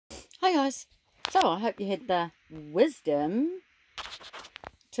Hi guys, so I hope you had the wisdom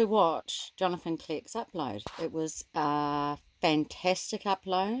to watch Jonathan Kleck's upload. It was a fantastic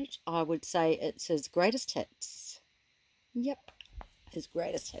upload. I would say it's his greatest hits. Yep, his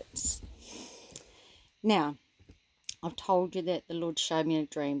greatest hits. Now, I've told you that the Lord showed me a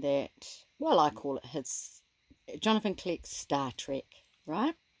dream that, well, I call it his, Jonathan Kleck's Star Trek,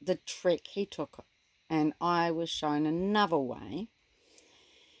 right? The trek he took, and I was shown another way.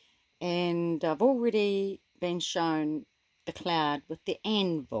 And I've already been shown the cloud with the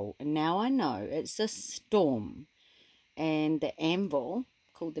anvil, and now I know it's a storm. And the anvil,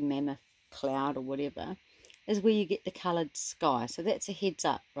 called the mammoth cloud or whatever, is where you get the coloured sky. So that's a heads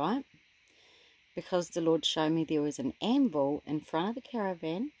up, right? Because the Lord showed me there was an anvil in front of the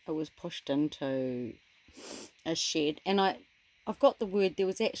caravan. It was pushed into a shed, and I've got the word. There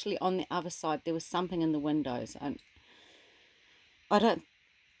was actually on the other side, there was something in the windows, and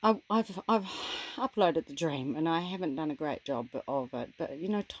I've uploaded the dream, and I haven't done a great job of it. But you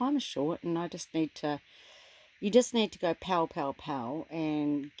know, time is short, and you just need to go pow, pow, pow,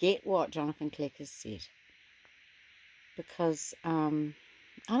 and get what Jonathan Kleck has said. Because I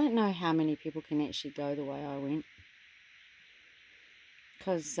don't know how many people can actually go the way I went.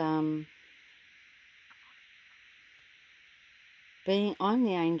 Because I'm the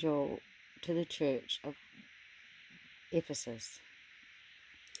angel to the church of Ephesus.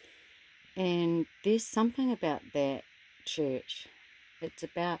 And there's something about that church. It's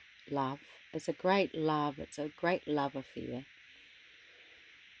about love. It's a great love. It's a great love affair.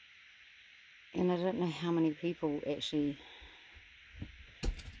 And I don't know how many people actually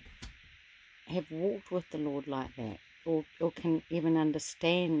have walked with the Lord like that, or can even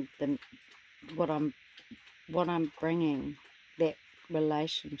understand what I'm bringing, that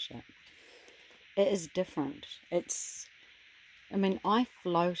relationship. It is different. I mean, I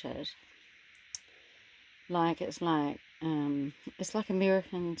floated like it's like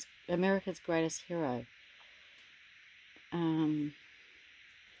America's greatest hero. I'm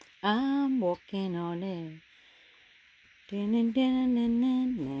walking on air.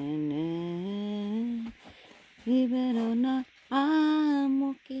 Even or not, I'm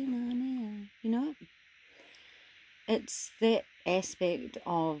walking on air. You know, it's that aspect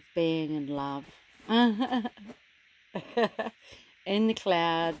of being in love. In the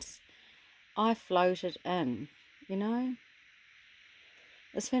clouds, I floated in, you know.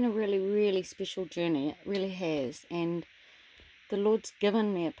 It's been a really, really special journey. It really has. And the Lord's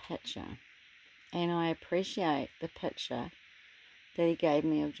given me a picture. And I appreciate the picture that he gave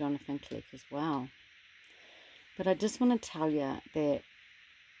me of Jonathan Kleck as well. But I just want to tell you that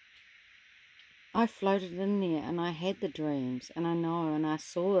I floated in there, and I had the dreams, and I know, and I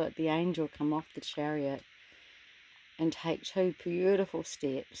saw the angel come off the chariot and take 2 beautiful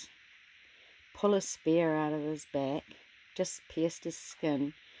steps, pull a spear out of his back, just pierced his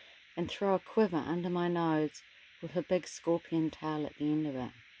skin, and throw a quiver under my nose with a big scorpion tail at the end of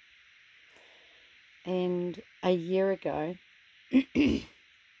it. And a year ago, the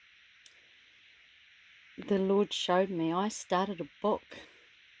Lord showed me, I started a book.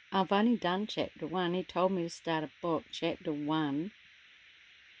 I've only done chapter 1. He told me to start a book, chapter 1.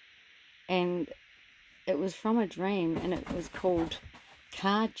 And it was from a dream, and it was called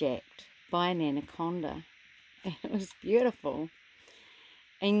Carjacked by an Anaconda. And it was beautiful.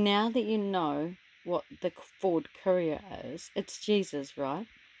 And now that you know what the Ford Courier is, it's Jesus, right?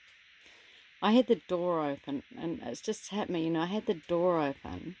 I had the door open, and it's just happened, you know, I had the door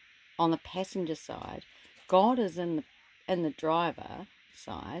open on the passenger side. God is in the driver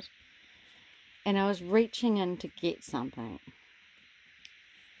side, and I was reaching in to get something,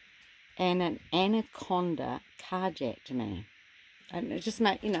 and an anaconda carjacked me. And it just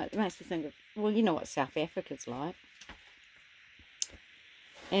makes me think of, well, you know what South Africa's like.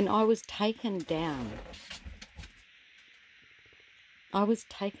 And I was taken down.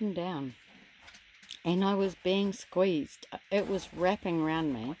 And I was being squeezed. It was wrapping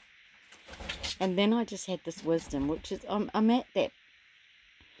around me. And then I just had this wisdom, which is, I'm at that.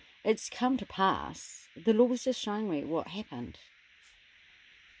 It's come to pass. The Lord was just showing me what happened.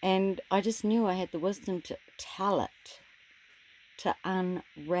 And I just knew I had the wisdom to tell it, to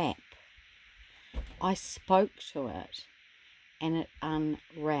unwrap. I spoke to it, and it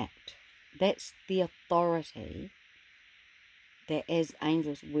unwrapped. That's the authority that as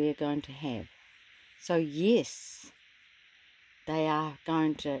angels we're going to have. So yes, they are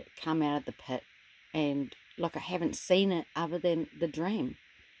going to come out of the pit, and like I haven't seen it other than the dream.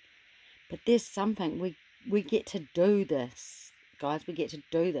 But there's something, we get to do this, guys. We get to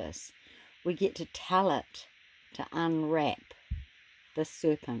do this. We get to tell it to unwrap the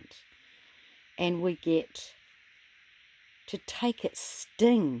serpent. and we get to take its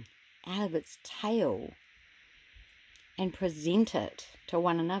sting out of its tail and present it to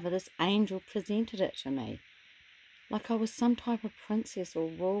one another. This angel presented it to me like I was some type of princess or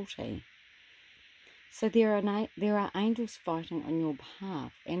royalty. So there are angels fighting on your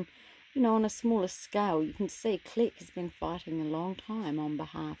behalf. And, you know, on a smaller scale, you can see Kleck has been fighting a long time on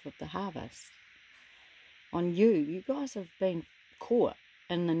behalf of the harvest. On you guys have been caught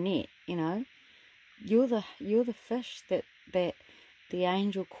in the net, you know. You're the fish that the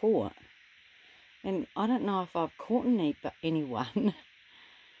angel caught. And I don't know if I've caught anyone,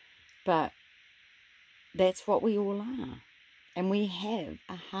 but that's what we all are. And we have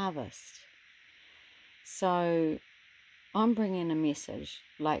a harvest. So I'm bringing a message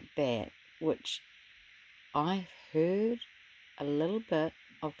like that, which I've heard a little bit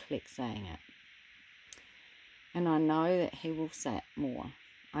of Kleck saying it. And I know that he will say it more.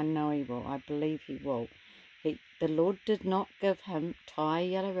 I know he will. I believe he will. The Lord did not give him tie a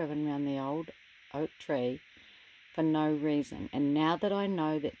yellow ribbon around the old oak tree for no reason. And now that I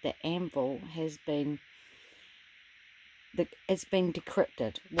know that the anvil has been, it's been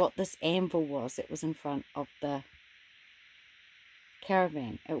decrypted, what this anvil was, it was in front of the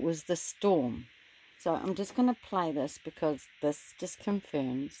caravan. It was the storm. So I'm just going to play this because this just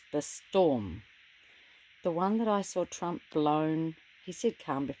confirms the storm. The one that I saw Trump blown, he said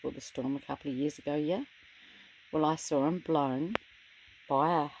calm before the storm a couple of years ago, yeah? Well, I saw him blown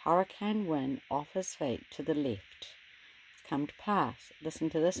by a hurricane wind off his feet to the left. It's come to pass. Listen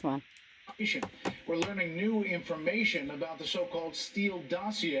to this one. We're learning new information about the so-called Steele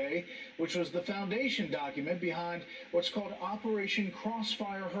dossier, which was the foundation document behind what's called Operation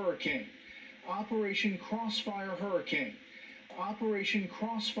Crossfire Hurricane. Operation Crossfire Hurricane. Operation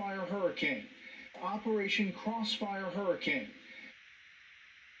Crossfire Hurricane. Operation Crossfire Hurricane.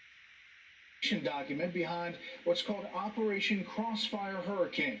 Document behind what's called Operation Crossfire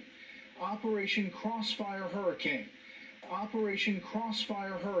Hurricane. Operation Crossfire Hurricane. Operation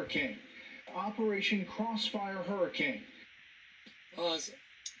Crossfire Hurricane. Operation Crossfire Hurricane.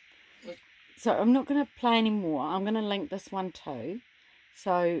 So I'm not going to play anymore. I'm going to link this one too.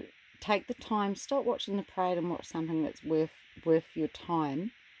 So take the time, stop watching the parade and watch something that's worth your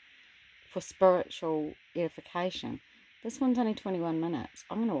time for spiritual edification. This one's only 21 minutes.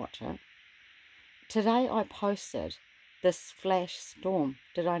 I'm going to watch it. Today I posted this flash storm,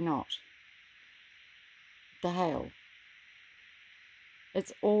 did I not? The hail.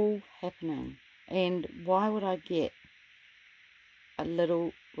 It's all happening. And why would I get a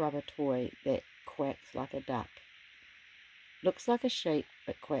little rubber toy that quacks like a duck? Looks like a sheep,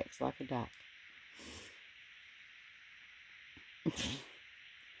 but quacks like a duck.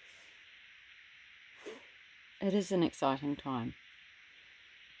 It is an exciting time.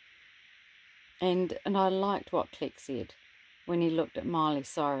 And I liked what Kleck said when he looked at Miley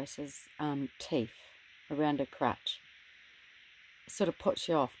Cyrus's teeth around her crutch. It sort of puts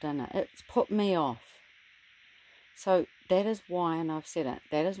you off, doesn't it? It's put me off. So that is why, and I've said it,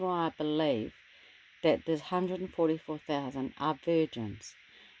 that is why I believe that there's 144,000 are virgins,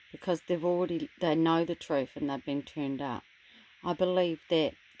 because they know the truth and they've been turned up. I believe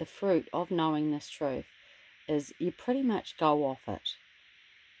that the fruit of knowing this truth is you pretty much go off it.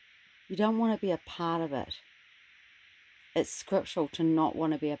 You don't want to be a part of it. It's scriptural to not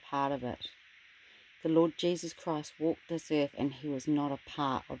want to be a part of it. The Lord Jesus Christ walked this earth and he was not a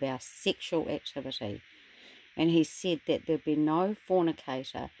part of our sexual activity. And he said that there'll be no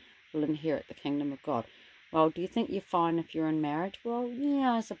fornicator will inherit the kingdom of God. Well, do you think you're fine if you're in marriage? Well,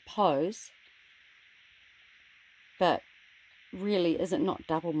 yeah, I suppose. But really, is it not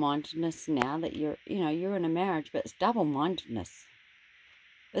double-mindedness now that you're in a marriage, but it's double-mindedness,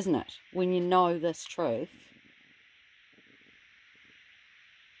 isn't it? When you know this truth,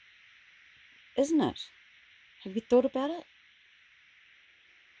 isn't it? Have you thought about it?